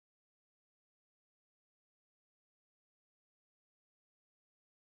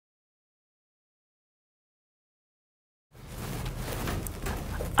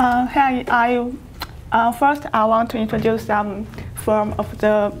First I want to introduce some form of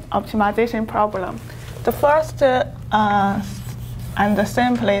the optimization problem. The first and the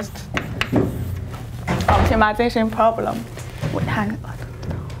simplest optimization problem we have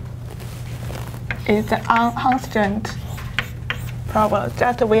is the unconstrained problem.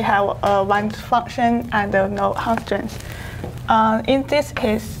 Just we have one function and no constraints. In this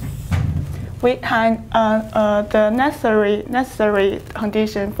case, we can the necessary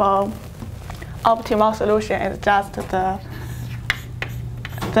condition for optimal solution is just the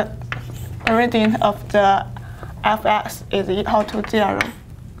gradient of the fx is equal to 0.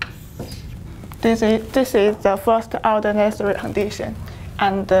 This is the first order necessary condition,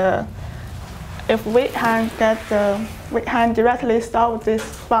 and if we can directly solve this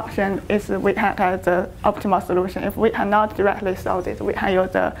function, we can get the optimal solution. If we cannot directly solve it, we can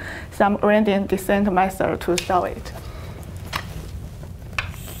use some gradient descent method to solve it.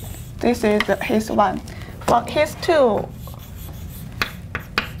 This is case 1. For case 2,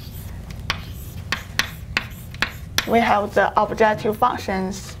 we have the objective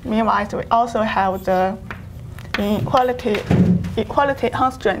functions. Meanwhile, we also have the equality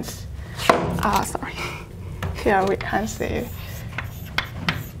constraints. Sorry. Here we can see.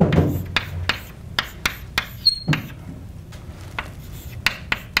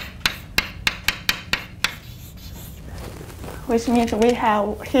 Which means we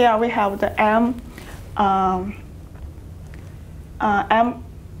have the m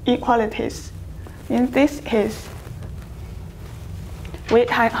equalities. In this case, we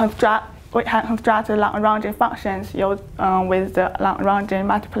can construct the Lagrange functions with the Lagrange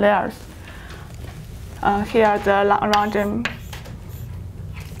multipliers. Here the Lagrange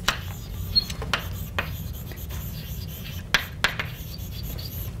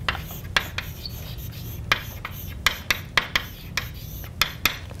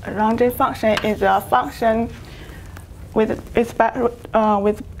function is a function with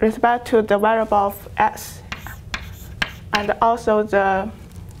respect to the variable of x, and also the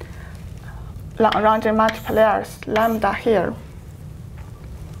Lagrange multipliers lambda here.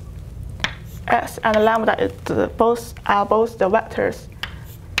 X and lambda are both the vectors.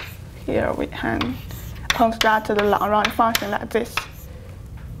 Here we can construct the Lagrange function like this.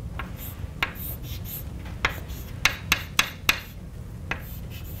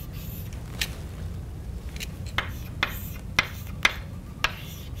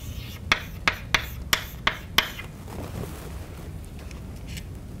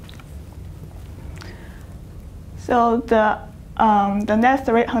 So the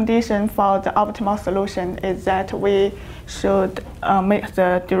necessary condition for the optimal solution is that we should make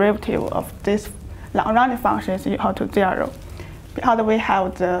the derivative of this Lagrange function is equal to 0, because we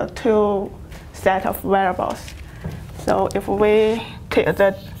have the two set of variables. So if we take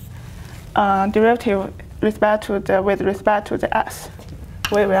the derivative with respect to the x,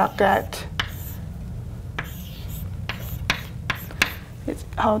 we will get it's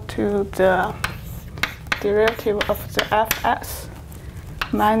equal to the derivative of the fx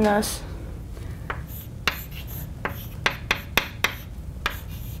minus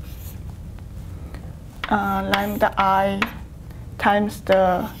lambda I times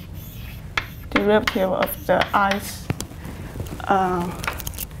the derivative of the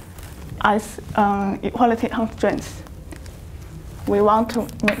i's equality constraints. We want to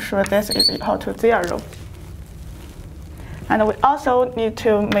make sure this is equal to 0. And we also need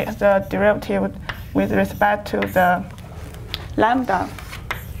to make the derivative with respect to the lambda.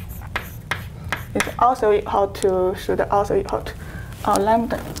 It's also equal to, should also equal to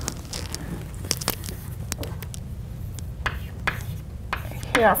lambda.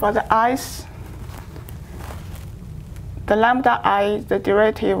 Here for the i's, the lambda I, the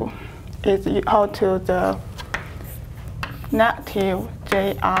derivative is equal to the negative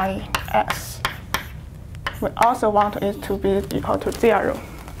jix. We also want it to be equal to 0.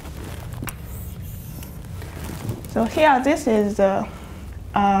 So here, this is the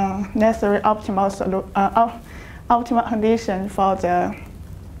necessary optimal condition for the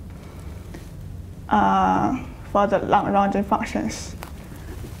Lagrange functions.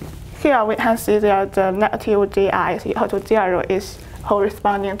 Here we can see that the negative gi is equal to 0 is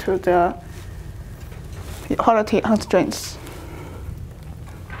corresponding to the equality constraints.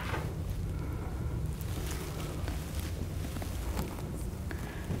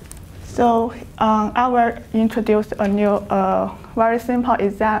 So I will introduce a new very simple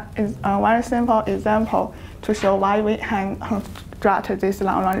example to show why we can construct these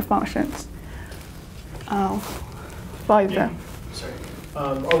Lagrange functions. For example,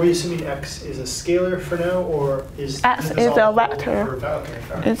 Are we assuming x is a scalar for now, or is x is a vector?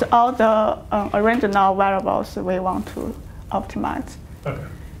 Okay, it's all the original variables we want to optimize. Okay.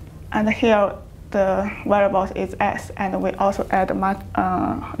 And here the variables is x, and we also add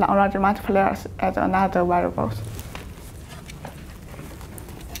Lagrange multipliers as another variables.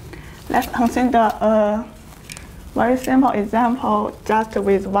 Let's consider a very simple example just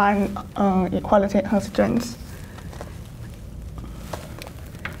with one equality constraint.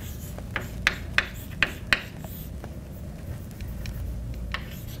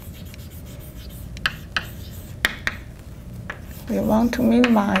 We want to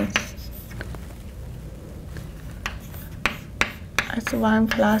minimize S1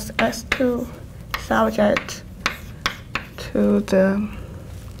 plus S2 subject to the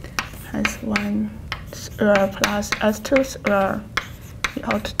S1 square plus S2 square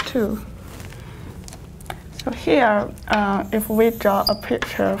equal to 2. So here, if we draw a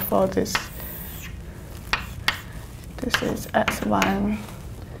picture for this, this is S1,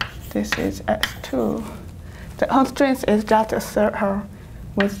 this is S2. The constraint is just a circle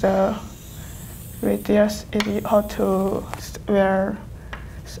with the radius is equal to square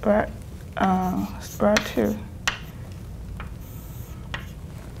 2.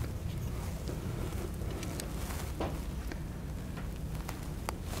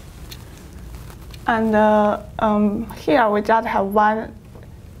 And here we just have one.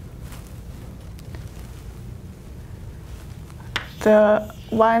 The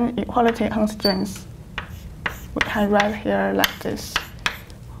one equality constraint we can write here like this: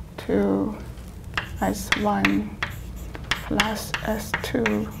 2 S1 plus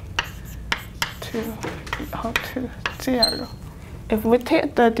S2 equal to 0. If we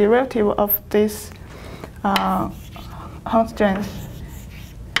take the derivative of this constraint,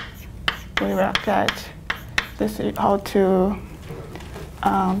 we will get this equal to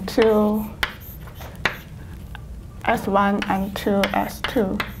 2 S1 and 2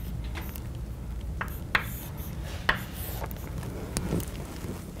 S2.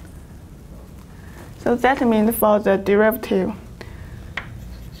 So that means for the derivative,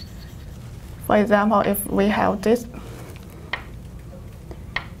 for example, if we have this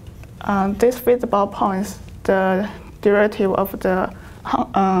visible points, the derivative of the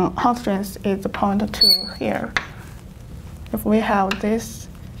constraint is point 2 here. If we have this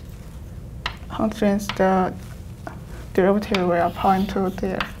constraint, the derivative will point to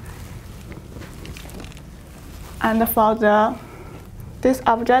there. And for this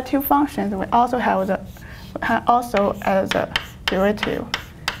objective function, we also have add the derivative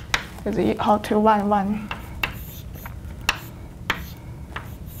is equal to 1, 1.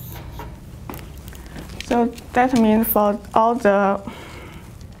 So that means for all the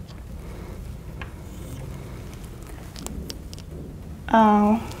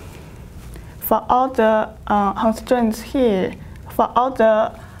constraints here, for all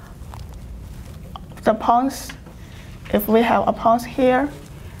the points, if we have a point here,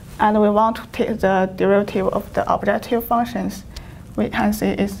 and we want to take the derivative of the objective functions, we can see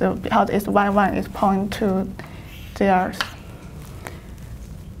it's because it's 1, 1 is point to there.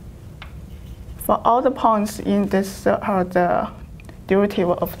 For all the points in this circle, the derivative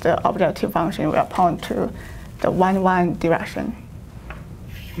of the objective function will point to the 1, 1 direction.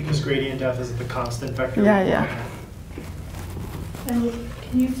 Because gradient f is the constant vector. Yeah. And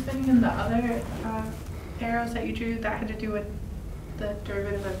can you explain in the other arrows that you drew that had to do with the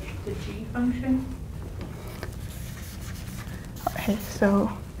derivative of the g function? Okay, so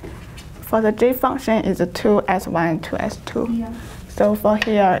for the g function is 2s1, 2s2. Yeah. So for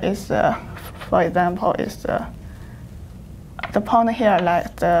here is, for example, is the point here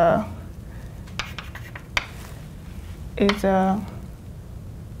like the is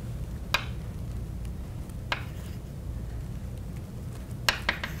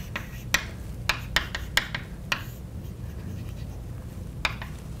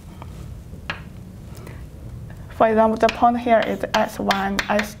for example, the point here is S1,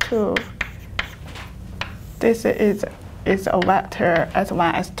 S2. This is a vector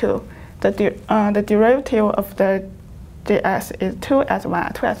S1, S2. The derivative of the ds is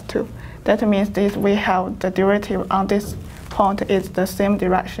 2s1, 2s2. That means this we have the derivative on this point is the same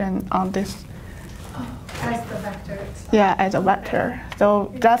direction on this. Oh, as the vector itself. Yeah, as a vector.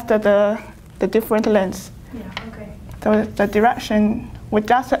 So that's the different lengths. Yeah. Okay. So the direction, we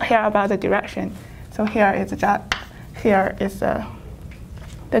just hear about the direction. So here is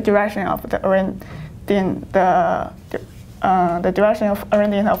the direction of the origin. The direction of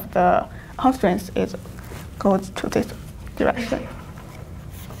origin of the constraints goes to this direction.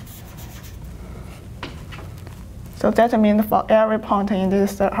 So that means for every point in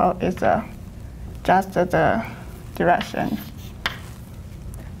this circle is just the direction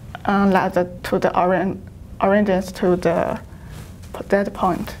like to the oranges to that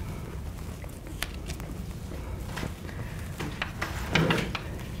point.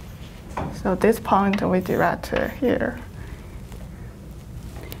 So this point we direct here.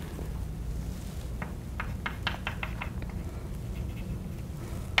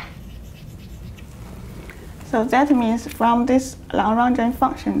 So that means from these Lagrange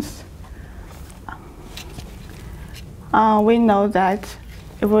functions, we know that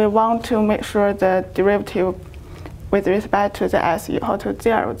if we want to make sure the derivative with respect to the s equal to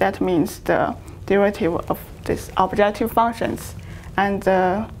 0, that means the derivative of these objective functions, and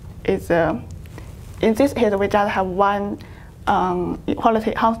in this case we just have one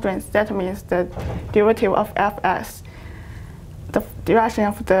equality constraint. That means the derivative of fs, the direction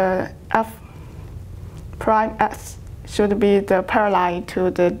of the f prime s should be the parallel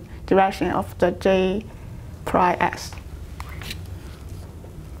to the direction of the j prime s.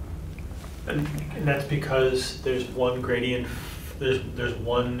 And that's because there's one gradient, there's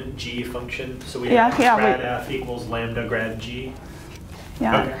one g function, so we have grad f equals lambda grad g.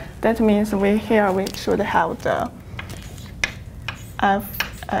 Yeah, okay. That means we should have the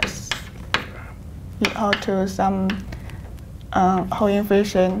fs equal to some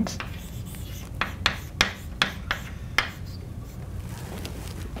coefficient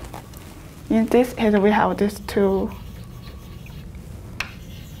in this case we have these two.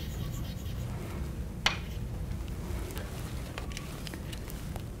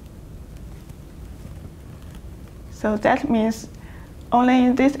 So that means only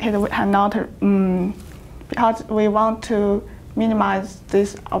in this case we cannot, because we want to minimize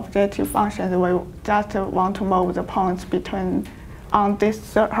these objective functions, we just want to move the points between on these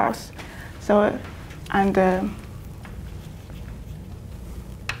circles. So, and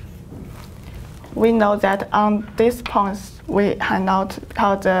we know that on these points we cannot,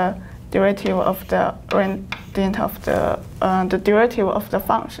 because the derivative of the gradient of the derivative of the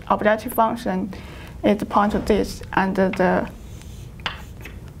function, objective function, is point to this, and the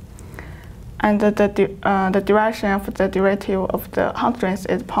direction of the derivative of the constraints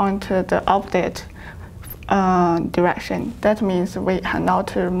is point to the opposite direction. That means we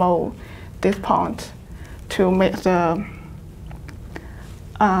cannot move this point to make the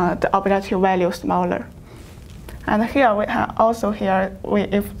objective value smaller. And here we have also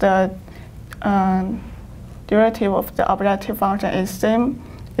if the derivative of the objective function is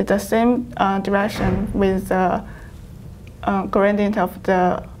the same direction with the gradient of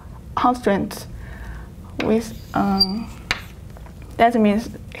the constraint. That means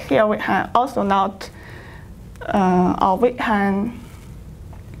here we can also not, or we can.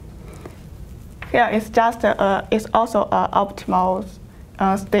 Here it's just it's also optimal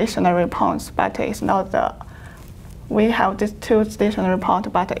stationary points, but it's not the. We have these two stationary points,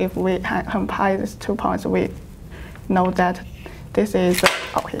 but if we can compare these 2 points, we know that this is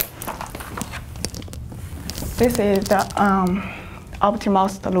okay. This is the optimal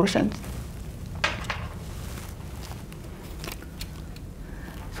solution.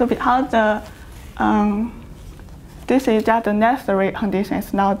 So because this is just the necessary condition,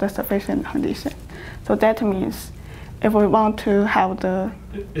 it's not the sufficient condition. So that means if we want to have the...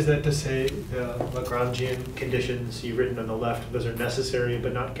 Is that to say the Lagrangian conditions you've written on the left, those are necessary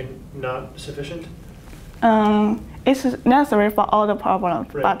but not sufficient? It's necessary for all the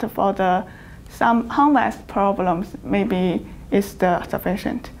problems, right. But for some convex problems, maybe it's the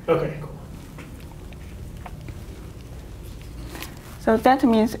sufficient. Okay, cool. So that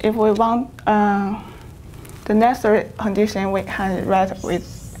means if we want the necessary condition, we can write with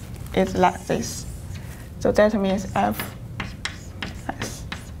it like this. So that means f s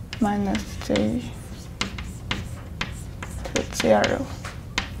minus j to 0.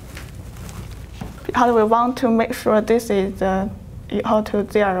 Because we want to make sure this is equal to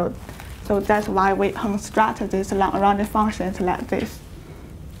 0, so that's why we construct these Lagrange functions like this.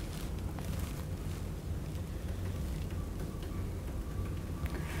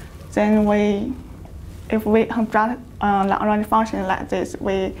 Then if we construct Lagrange function like this,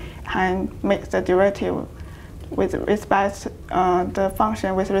 we can make the derivative with respect the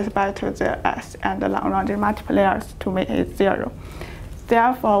function with respect to the s and the Lagrange multipliers to make it 0.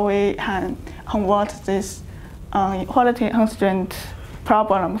 Therefore, we can convert this equality constraint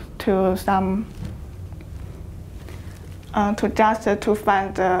problem to some to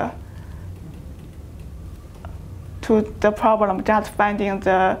find the problem just finding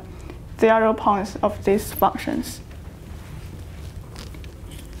the 0 points of these functions.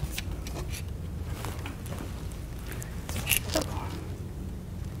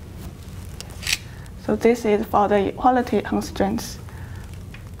 So this is for the equality constraints.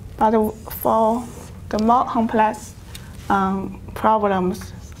 But for the more complex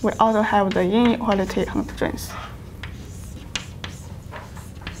problems, we also have the inequality constraints.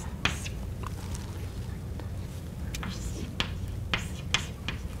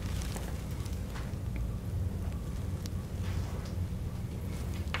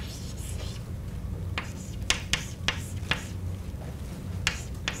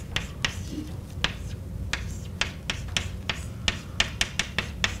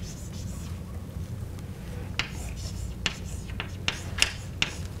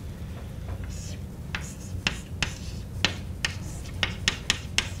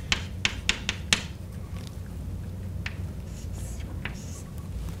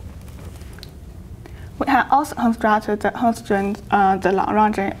 We can also construct the constraint, the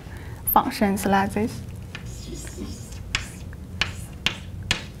Lagrange functions like this.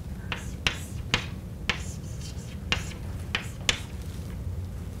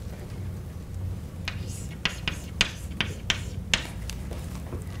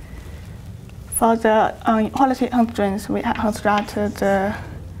 For the equality constraints, we have constructed the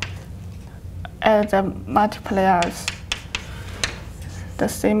multipliers the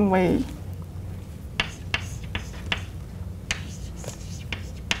same way.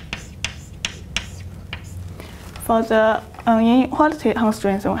 For the inequality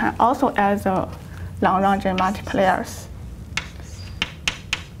constraints, we can also add the Lagrange multipliers.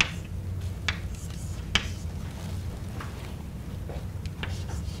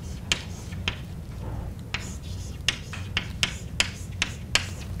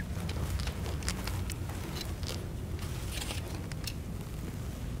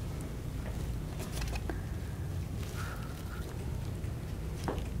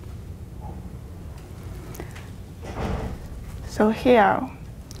 So here,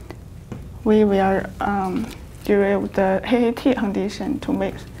 we will derive the KKT condition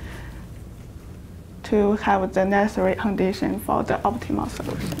to have the necessary condition for the optimal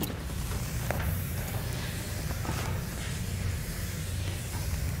solution.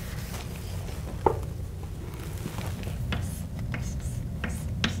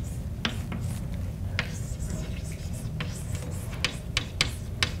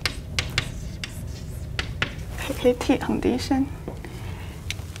 KKT condition.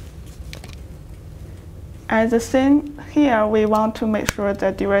 As the same here, we want to make sure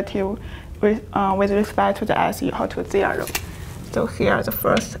the derivative with respect to the s equal to 0. So here the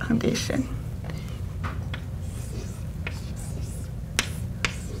first condition.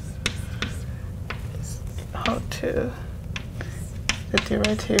 Is equal to the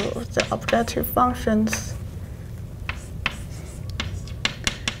derivative of the objective functions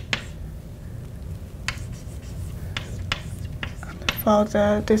for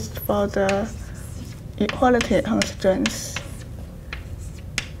the equality constraints.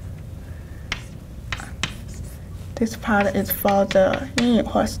 This part is for the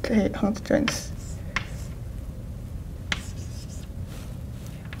inequality constraints.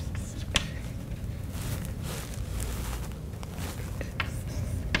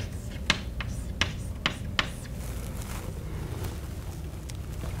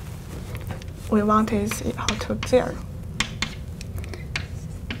 We want is equal to 0.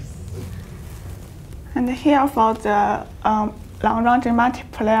 And here for the Lagrange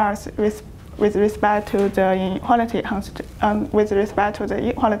multipliers with respect to the inequality with respect to the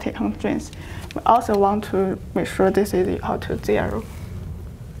equality constraints, we also want to make sure this is equal to 0.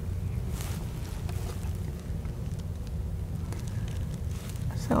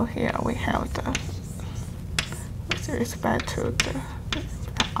 So here we have the with respect to the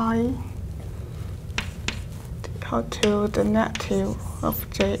I equal to the negative of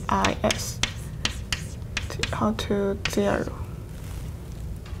JIS equal to 0.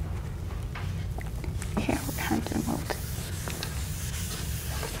 Here we can remove it.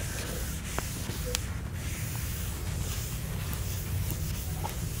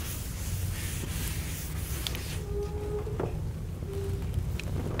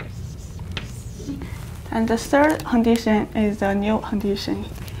 And the third condition is the new condition.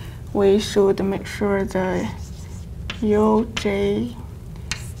 We should make sure the UJ,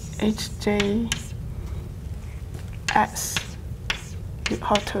 HJ, S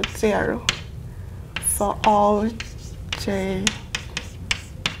equal to 0 for all J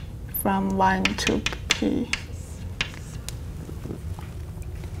from 1 to P.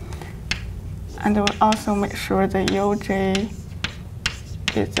 And we'll also make sure the UJ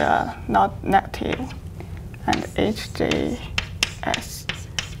is not negative, and HJS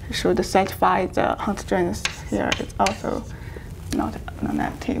should satisfy the constraints here. It's also not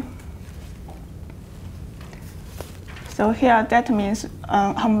negative. So here that means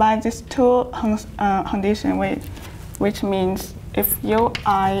combine these two conditions, which means if ui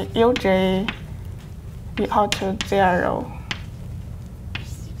uj equal to 0,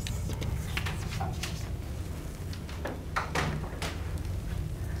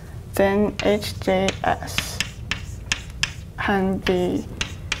 then hjs can be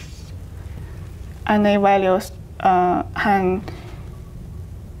any values can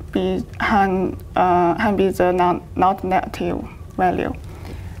be the not negative value.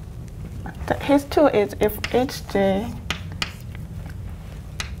 Case 2 is if hj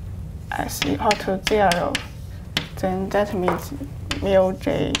is equal to 0, then that means mu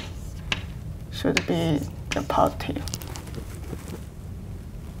j should be the positive.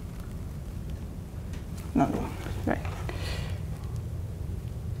 No, right.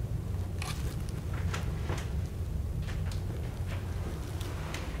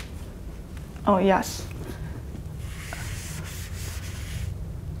 Oh, yes.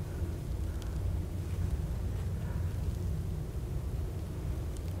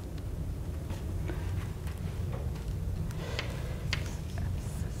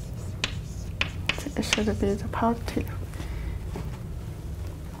 It should be the positive.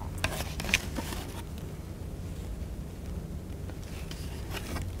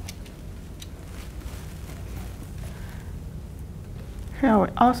 Here we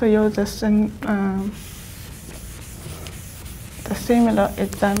also use the similar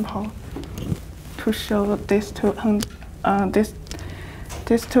example to show these two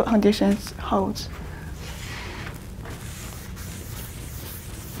conditions holds.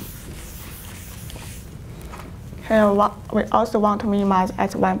 Here we also want to minimize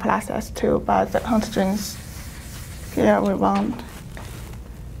S1 plus S2, but the constraints here we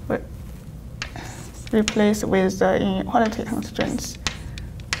replace with the inequality constraints.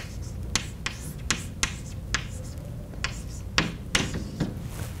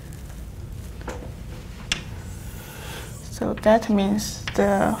 So that means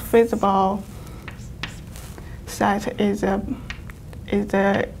the feasible set is the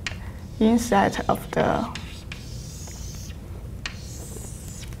inside of the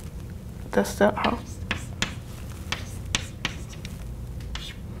circle.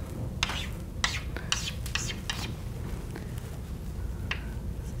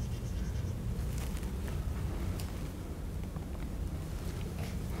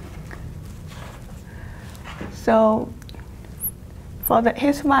 So for the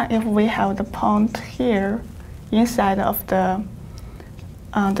S1, if we have the point here inside of the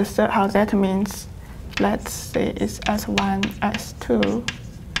circle, that means, let's say it's S1, S2.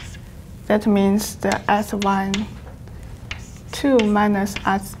 That means the S1, 2 minus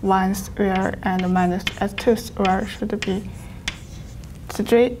S1 square and minus S2 square should be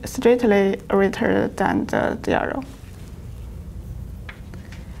straightly greater than the 0.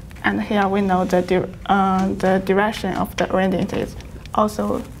 And here we know the direction of the gradient is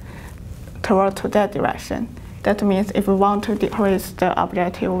also toward to that direction. That means if we want to decrease the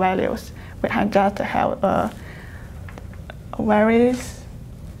objective values, we can just have a very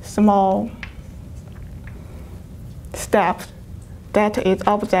small step that is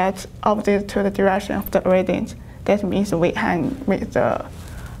opposite to the direction of the gradient. That means we can make the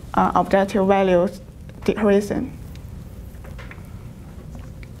objective values decreasing.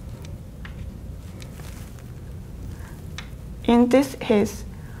 In this case,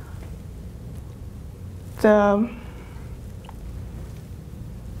 we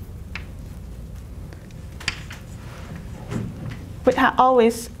can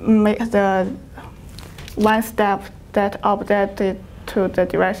always make the one step that opposite to the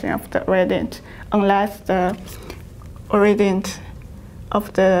direction of the gradient, unless the gradient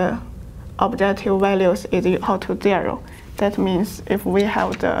of the objective values is equal to 0. That means if we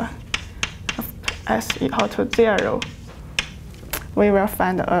have the s equal to 0, we will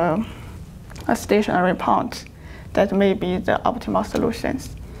find a stationary point that may be the optimal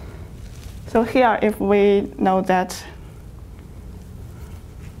solutions. So here, if we know that,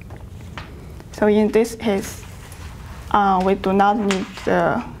 so in this case, we do not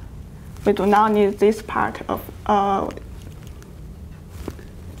need this part of.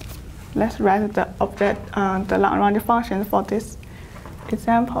 Let's write the the Lagrange function for this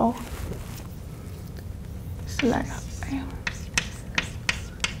example. Select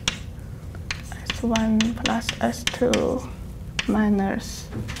S1 plus S2 minus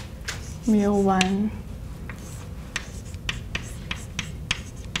mu1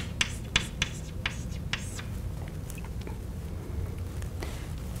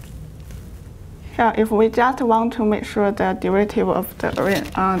 here. If we just want to make sure the derivative of the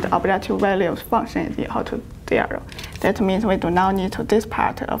objective value function is equal to 0, That means we do not need to this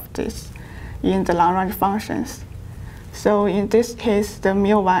part of this in the Lagrange functions. So in this case, the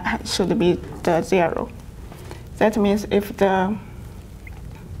mu1 should be the 0. That means if the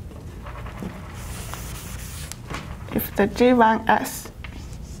G1s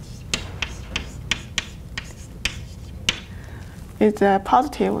is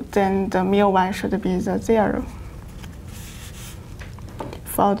positive, then the mu1 should be the 0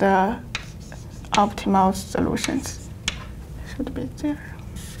 for the optimal solutions. Should be 0.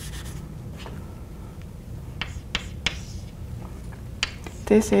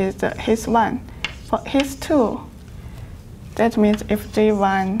 This is his 1. For his 2, that means if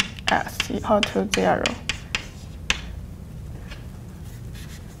G1s equal to 0,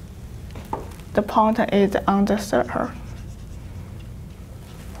 the point is on the circle.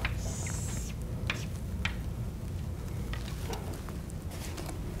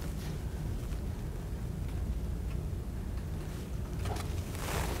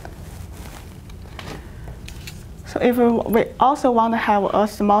 So if we also want to have a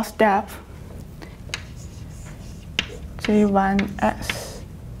small step, G1s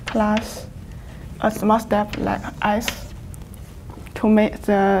plus a small step like s to make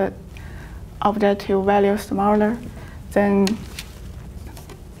the objective value smaller, then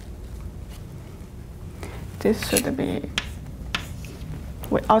this should be,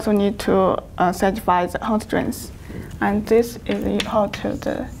 we also need to satisfy the constraints. And this is equal to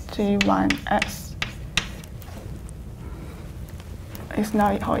the G1s. It's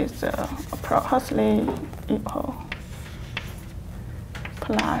not equal, it's approximately equal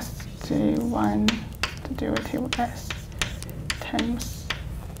plus G1 the derivative s times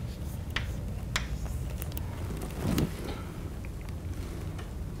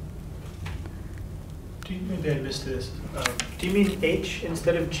maybe I missed this. Do you mean h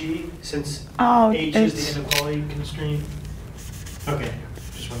instead of g, since h is the inequality constraint? Okay,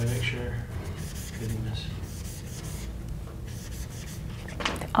 just want to make sure I didn't miss.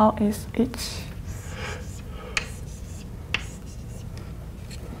 R is h.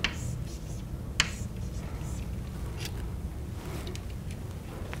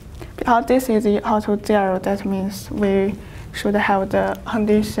 Because this is equal to 0, that means we should have the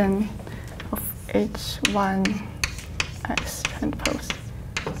condition of h1s transpose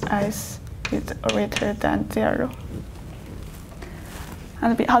s is greater than 0.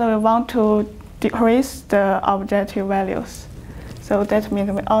 And because we want to decrease the objective values, so that means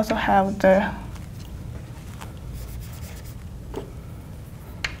we also have the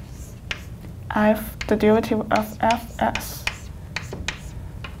the derivative of fs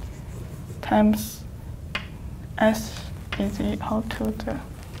times s is equal to the,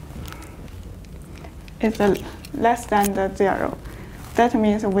 is less than the 0. That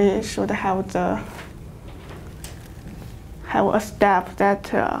means we should have a step that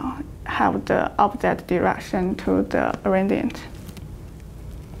have the opposite direction to the gradient.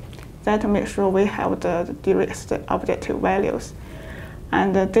 That makes sure we have the de-risked objective values.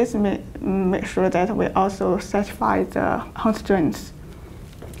 And this makes sure that we also satisfy the constraints.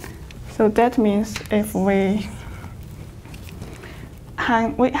 So that means if we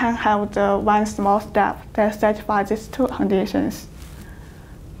can have the one small step that satisfies these two conditions,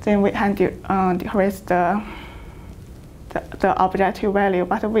 then we can decrease the objective value.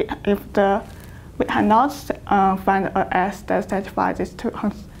 But we cannot find a s that satisfies these two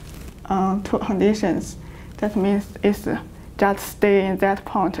conditions, that means it's just stay in that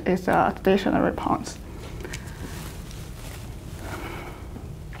point is a stationary point.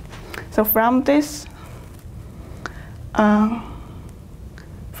 So from these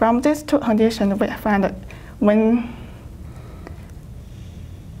two conditions, we find that when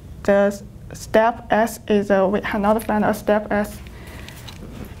the step s is we cannot find a step s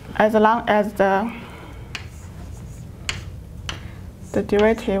as long as the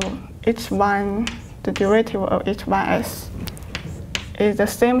derivative h1, the derivative of h1s is the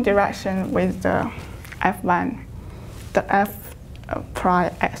same direction with the f1, the f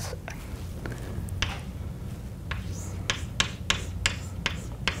prime s.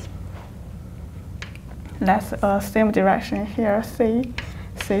 That's a same direction here. C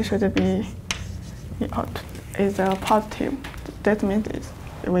should be equal to, is a positive. That means it's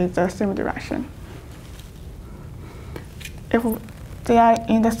with the same direction. If they are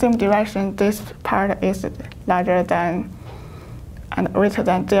in the same direction, this part is larger than and greater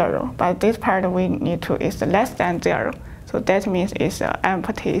than 0. But this part we need to is less than 0. So that means it's an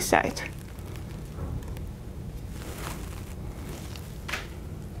empty set.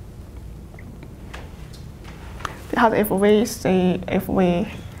 Because if we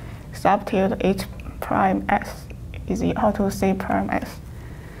substitute h prime s is equal to C prime S.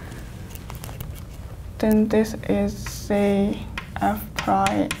 Then this is C F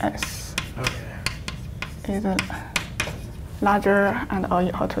prime S. Okay. Is larger and or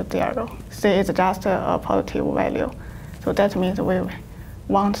equal to 0. C is just a positive value. So that means we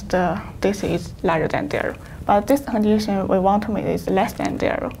want this is larger than 0. But this condition we want to make is less than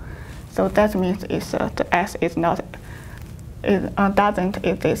 0. So that means it's, the S is not, it doesn't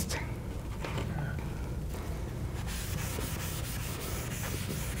exist.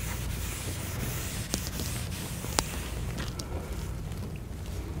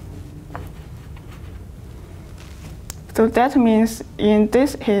 So that means in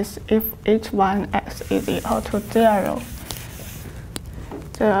this case, if H1S is equal to 0,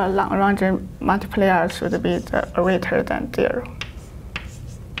 the Lagrange multiplier should be greater than 0.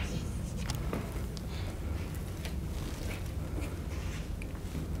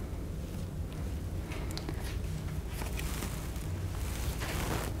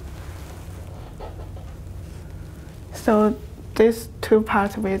 So these two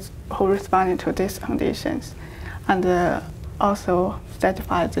parts corresponding to these conditions, and also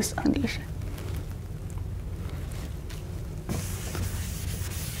satisfy this condition.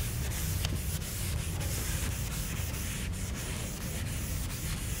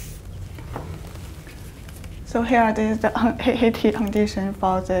 So here is the KKT condition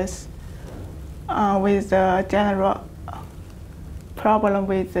for this with the general problem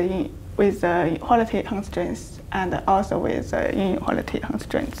with the inequality constraints and also with the inequality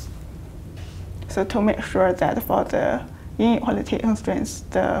constraints. So to make sure that for the inequality constraints,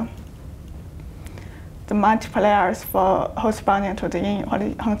 the multipliers for corresponding to the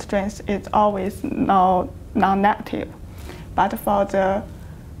inequality constraints is always non-negative. But for the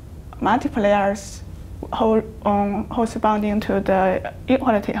multipliers corresponding to the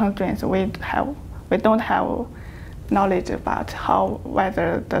equality constraints, we don't have knowledge about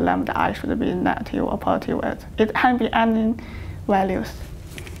whether the lambda I should be negative or positive. It can be any values.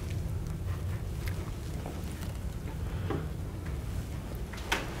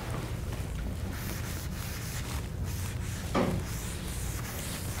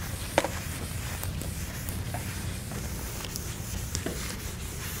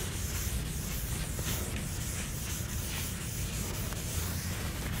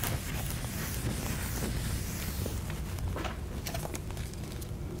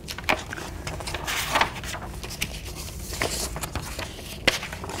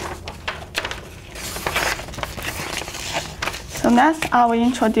 So next, I will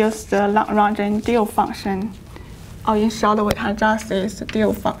introduce the Lagrange dual function, or in short, we can just say it's the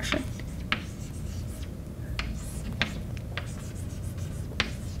dual function.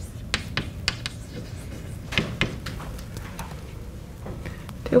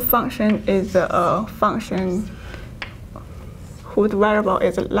 Dual function is a function whose variable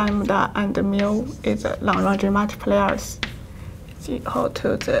is lambda and mu is Lagrange multipliers. It's equal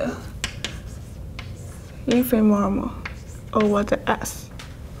to the infimum over the S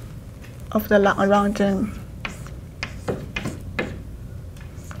of the Lagrange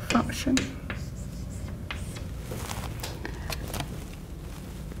function.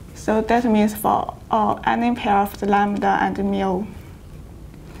 So that means for any pair of the lambda and mu,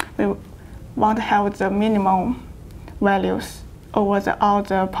 we want to have the minimum values over all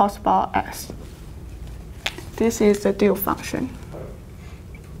the possible S. This is the dual function.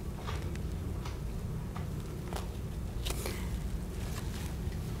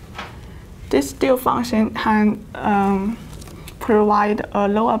 This dual function can provide a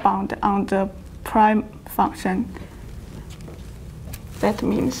lower bound on the prime function. That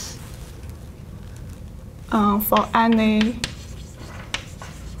means for any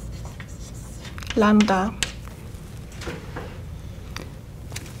lambda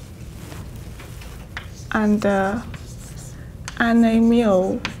and any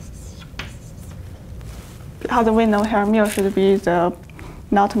mu, because we know here mu should be the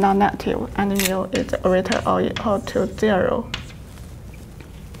not non-negative, and mu is greater or equal to 0.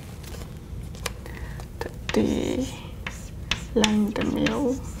 The lambda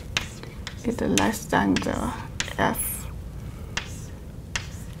mu is less than the F.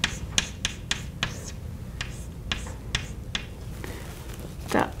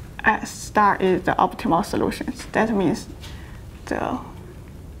 The S star is the optimal solutions. That means for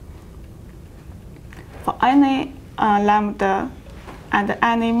any lambda and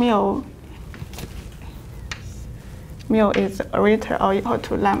any mu is greater or equal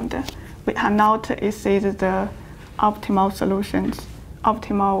to lambda, we cannot exceed the optimal solutions,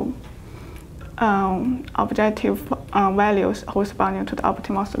 optimal objective values corresponding to the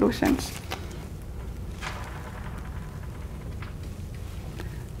optimal solutions.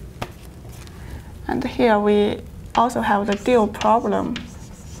 And here we also have the dual problem.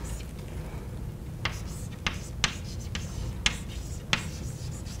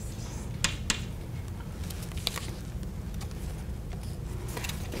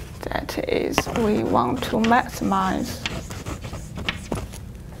 That is, we want to maximize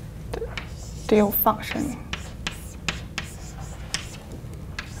the dual function.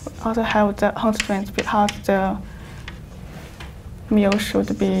 We also have the constraints because the mu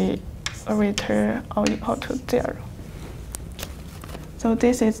should be greater or equal to 0. So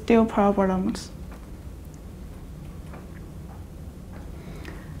this is dual problems.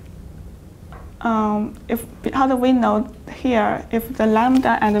 Because we know here, if the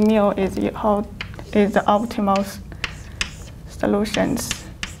lambda and the mu is equal, is the optimal solutions.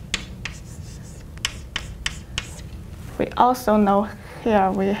 We also know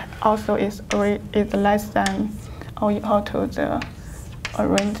here we also is less than or equal to the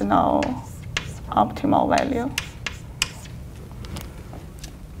original optimal value.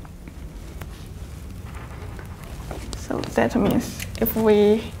 So that means if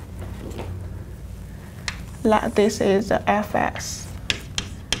we let this is the fx,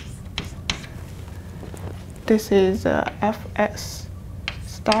 this is the fx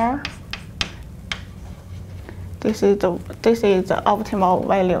star, this is the optimal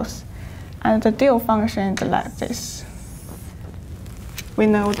values, and the dual function is like this. We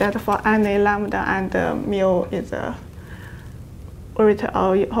know that for any lambda and mu is greater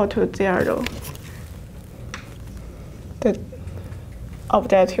or equal to 0, the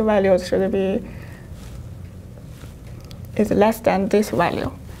objective value should be is less than this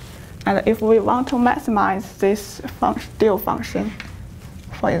value. And if we want to maximize this dual function,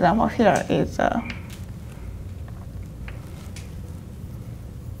 for example, here is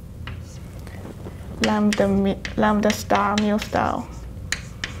lambda star mu star.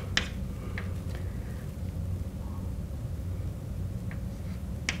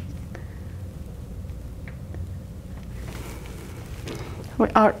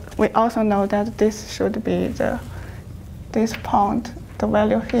 We also know that this should be this point. The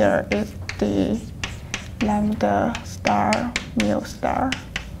value here is the lambda star mu star.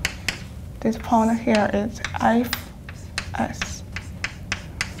 This point here is fs.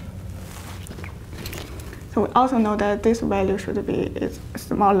 So we also know that this value should be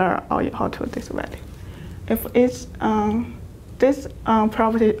smaller or equal to this value. If it's this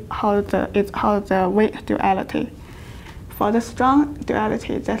property holds the weak duality. For the strong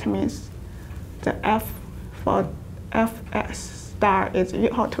duality, that means the f for fs star is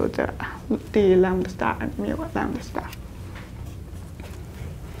equal to the lambda star and mu lambda star.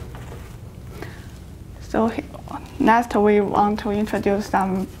 So next we want to introduce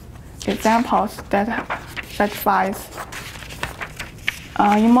some examples that satisfies.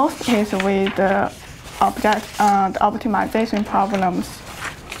 In most cases, with the optimization problems,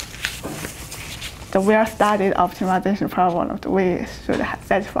 the well-studied optimization problems, we should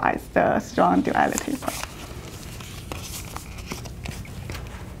satisfy the strong duality problem.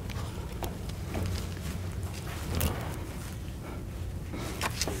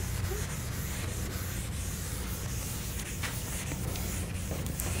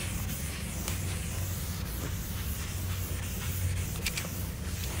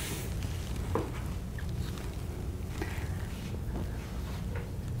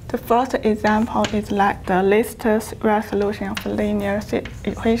 The first example is like the least resolution of linear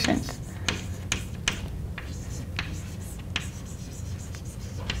equations.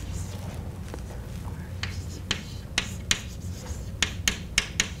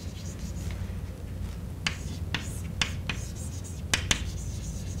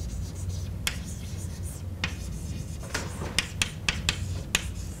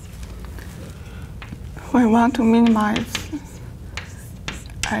 We want to minimize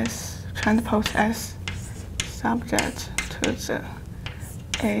S transpose S subject to the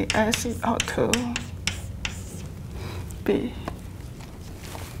AS equal to B.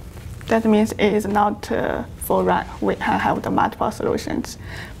 That means it is not full rank. We can have the multiple solutions,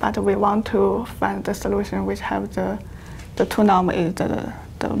 but we want to find the solution which have the two norm is the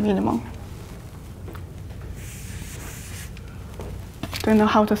minimum. Do you know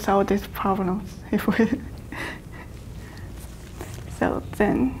how to solve these problems? So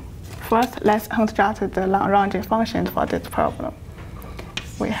then, first let's construct the Lagrange function for this problem.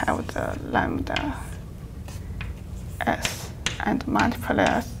 We have the lambda S and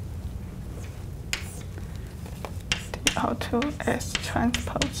multipliers equal to S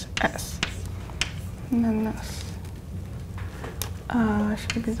transpose S. And then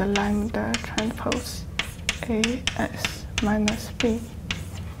should be the lambda transpose AS minus B.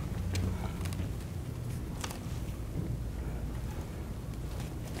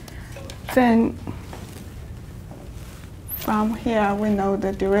 Then from here, we know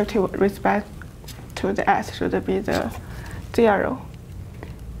the derivative with respect to the s should be the 0.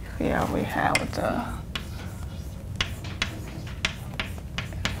 Here we have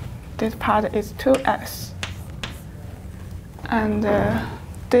this part is 2s. And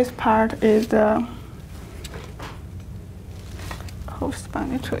this part is the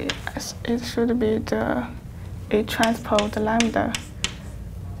corresponding to s. It should be the A transpose lambda.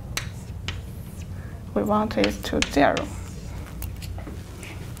 We want it to 0.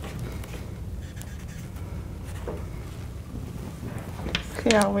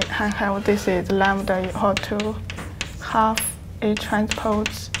 Here we have this is lambda equal to half A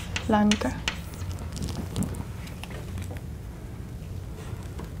transpose lambda.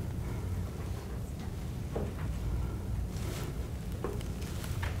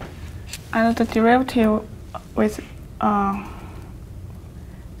 And the derivative with the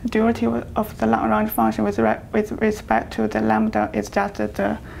derivative of the Lagrange function with respect to the lambda is just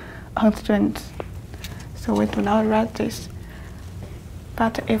the constraint. So we do not write this.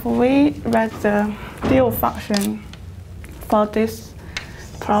 But if we write the dual function for this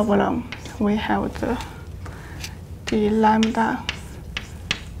problem, we have the d lambda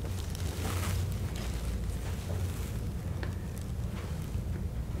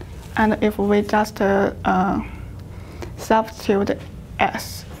and if we just substitute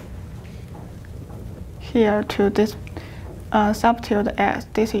s here to this, substitute s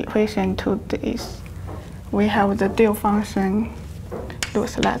this equation to this, we have the dual function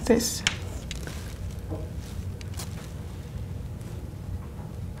looks like this.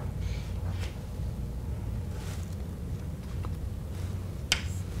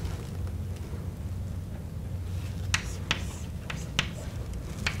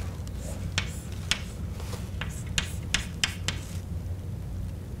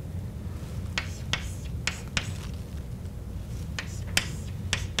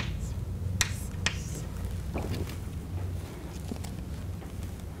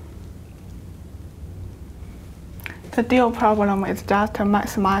 The dual problem is just to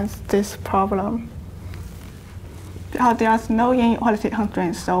maximize this problem. Because there's no inequality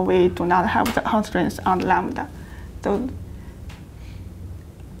constraints, so we do not have the constraints on lambda. So,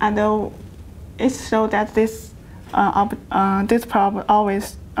 and it shows that this problem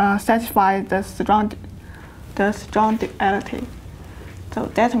always satisfies the strong duality. So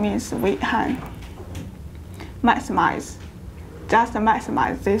that means we can maximize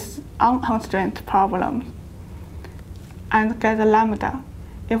this unconstrained problem and get a lambda.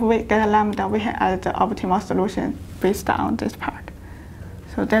 If we get a lambda, we can add the optimal solution based on this part.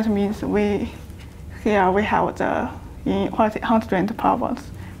 So that means here we have the inequality constraint problems,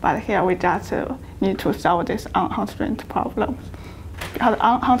 but here we just need to solve this unconstrained problem. Because the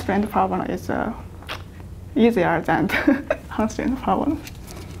unconstrained problem is easier than the constraint problem.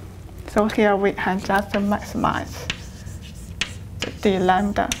 So here we can just maximize the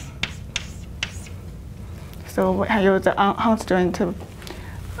lambda. So we can use the unconstrained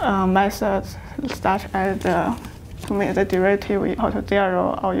methods such as to make the derivative equal to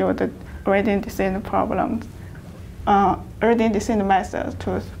 0, or use the gradient descent problems, gradient descent methods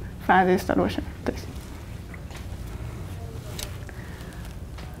to find this solution.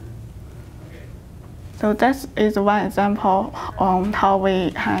 So that is one example on how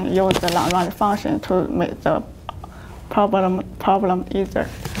we can use the Lagrange function to make the problem easier.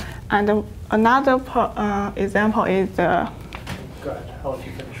 And another example is Go ahead. I'll let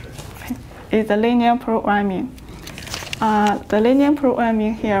you finish first. Is the linear programming. The linear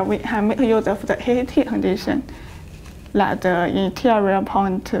programming here, we can make use of the KKT condition, like the interior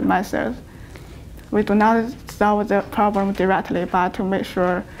point method. We do not solve the problem directly, but to make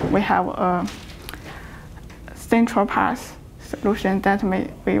sure we have a central path solution that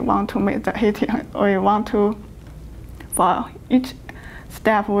we want to make the KKT. We want to, for each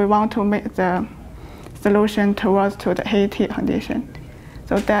step, we want to make the solution towards to the KKT condition.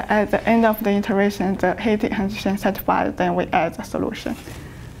 So that at the end of the iteration, the KKT condition satisfied, then we add the solution.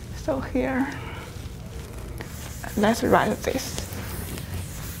 So here, let's write this.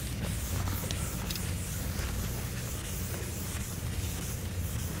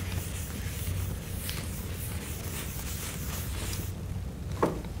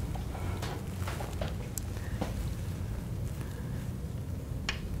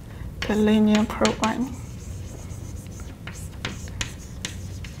 The linear programming.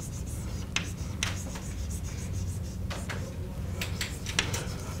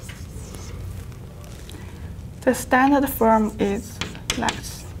 The standard form is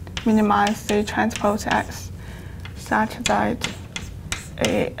let's minimize C transpose X such that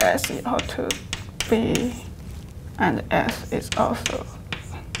A S equal to B, and S is also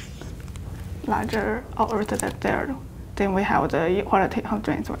larger or greater than 0. Then we have the equality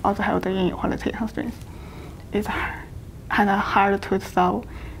constraints. We also have the inequality constraints. It's kind of hard to solve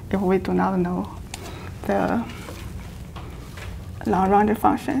if we do not know the long-range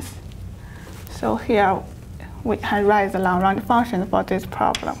functions. So here we can write the long-range function for this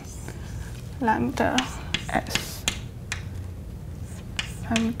problem. Lambda S,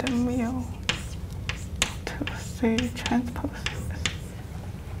 lambda mu to C transpose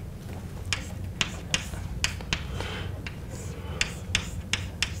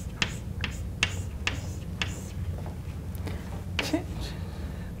S.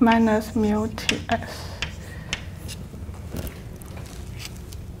 Minus mu Ts.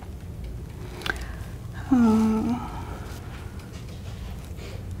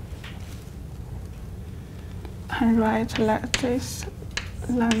 And write like this,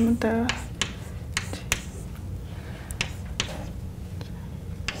 lambda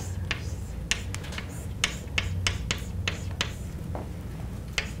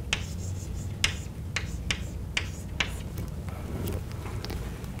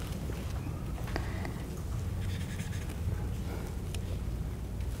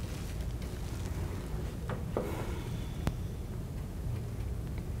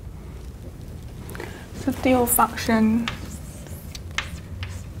the dual function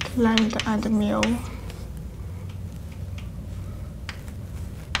lambda and mu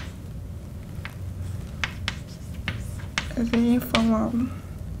is the informal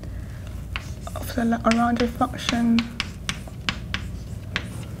of the Lagrange function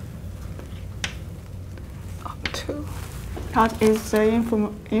up to. That is the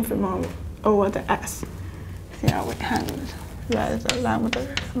informal over the S. Here we can write the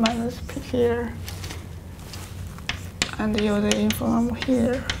lambda minus P here. And use the informal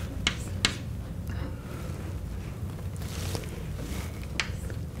here.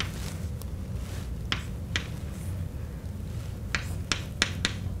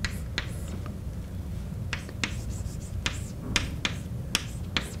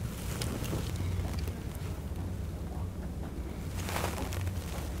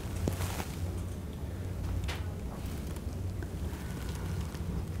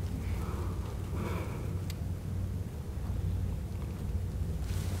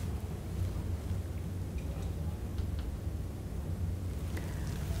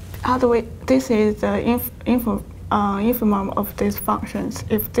 Other way, this is the informal of these functions.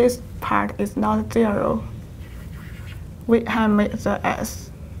 If this part is not 0, we can make the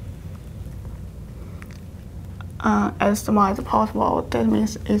S as small as possible. That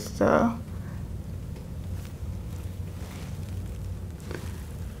means it's the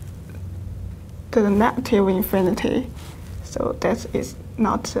negative infinity. So that is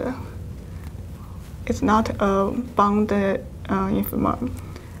not it's not a bounded informal.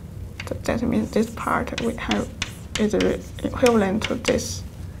 So that means this part we have is equivalent to this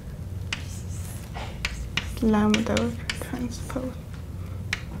lambda transpose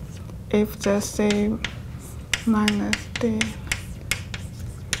if the C minus D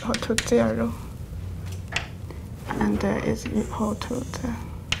equal to 0 and is equal to the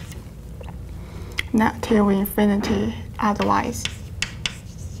negative infinity otherwise.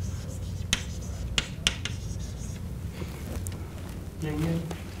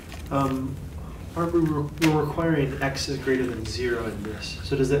 We're requiring x is greater than 0 in this.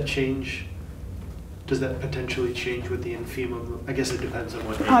 So does that change? Does that potentially change with the infimum? I guess it depends on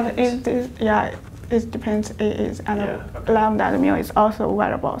what a is. Yeah, it depends. A is and lambda and mu is also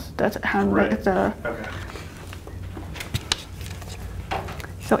variables that can make the. Okay.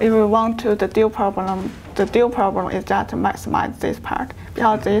 So if we want to the dual problem is just to maximize this part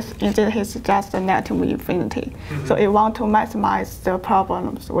because this in this case is just the negative infinity. Mm-hmm. So if we want to maximize the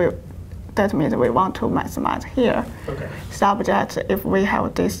problems, that means we want to maximize here. Okay. Subject if we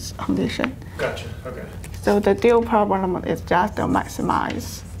have this condition. Gotcha. Okay. So the dual problem is just to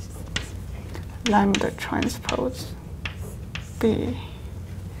maximize lambda transpose B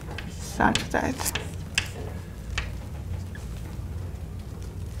such that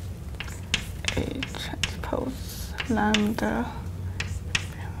A transpose lambda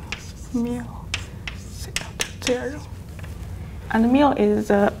mu is equal to 0. And mu is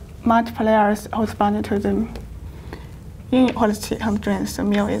the multipliers corresponding to the inequality constraints. So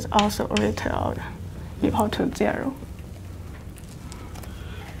mu is also greater or equal to 0.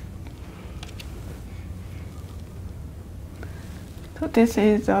 So this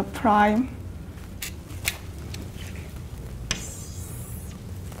is a prime.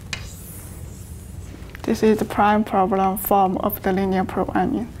 This is the prime problem form of the linear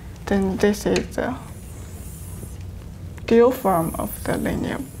programming. Then this is the dual form of the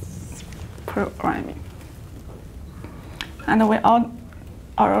linear programming. And we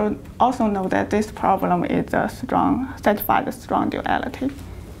also know that this problem is satisfies the strong duality.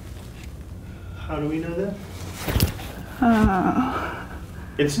 How do we know that?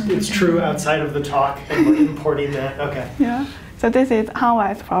 It's true outside of the talk, and we're importing that. Okay. Yeah. So this is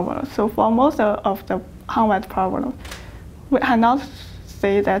Hou-White's problem. So for most of the Hou-White problem, we cannot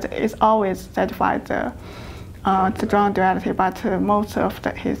say that it's always satisfied the strong duality, but most of the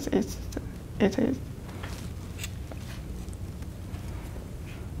it is.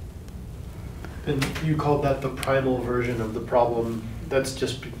 And you called that the primal version of the problem. That's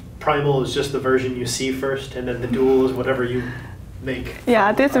just primal is just the version you see first, and then the dual is whatever you make.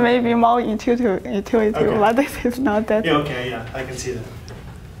 Yeah, this may be more intuitive, okay. But this is not that. Yeah, okay, yeah, I can see that.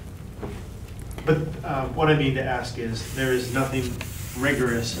 But what I mean to ask is, there is nothing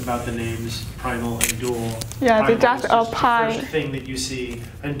rigorous about the names primal and dual. Yeah, they just the apply. first thing that you see,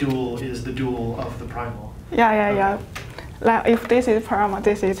 and dual is the dual of the primal. Yeah. Like if this is primal,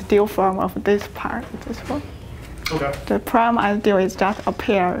 this is dual form of this part. This one. Okay. The prime and dual is just a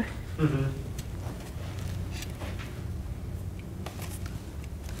pair. Mm-hmm.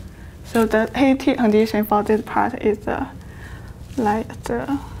 So the KT condition for this part is like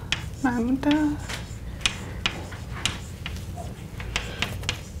the lambda.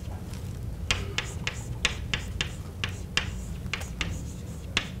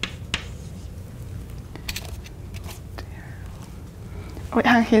 We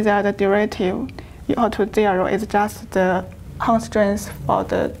can see that the derivative equal to 0 is just the constraints for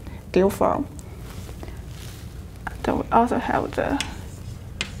the dual form. Then we also have the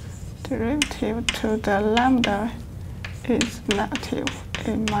derivative to the lambda is negative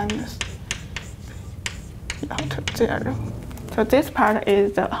a minus equal to 0. So this part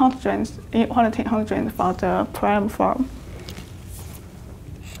is the constraints, inequality constraint for the prime form.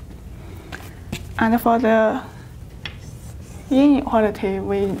 And for the inequality,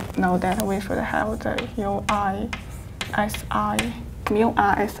 we know that we should have the ui si, mu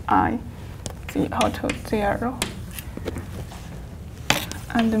I si is equal to 0.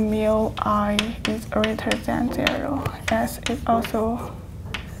 And mu I is greater than 0, s is also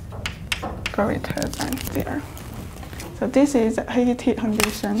greater than 0. So this is the KT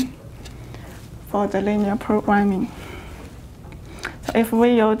condition for the linear programming. So if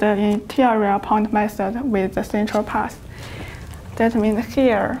we use the interior point method with the central path, that means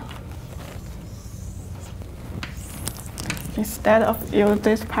here, instead of use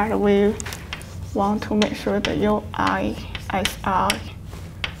this part, we want to make sure the ui si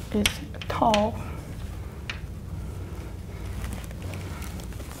is tall.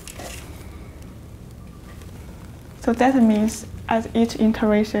 So that means at each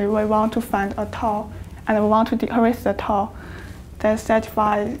iteration, we want to find a tau, and we want to decrease the tau that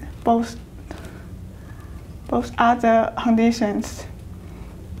satisfies both other conditions.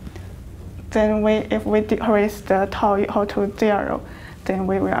 Then if we decrease the tau equal to 0, then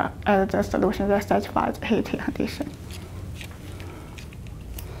we will add the solution that satisfies the KT condition.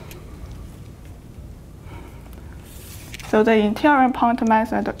 So the interior point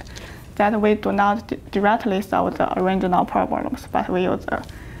method that we do not directly solve the original problems, but we use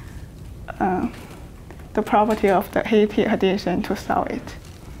the property of the KT condition to solve it.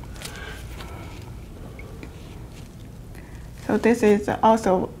 So this is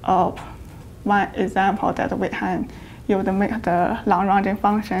also one example that we can use to make the long-ranging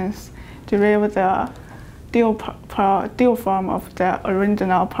functions derive the dual form of the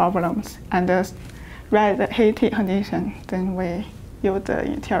original problems and write the KT condition. Then we use the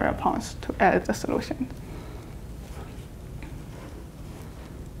interior points to add the solution.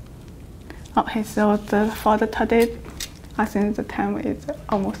 Okay, so for today, I think the time is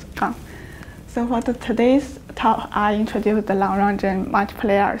almost gone. So for today's talk, I introduced the long-ranging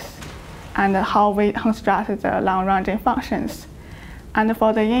multipliers and how we construct the long-ranging functions. And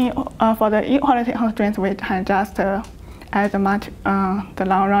for the equality constraints, we can just add the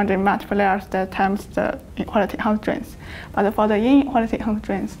long-ranging multipliers that times the equality constraints. But for the inequality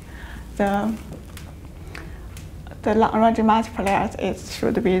constraints, the long-ranging multipliers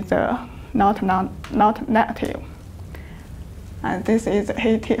should be the not negative. And this is the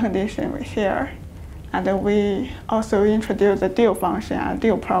KT condition here. And we also introduce the dual function and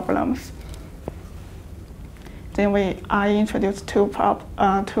dual problems. Then I introduced two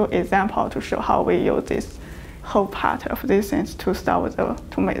examples to show how we use this whole part of these things to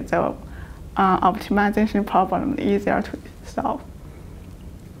make the optimization problem easier to solve.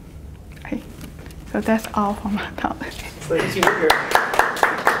 Okay, So that's all for my talk. Thank you.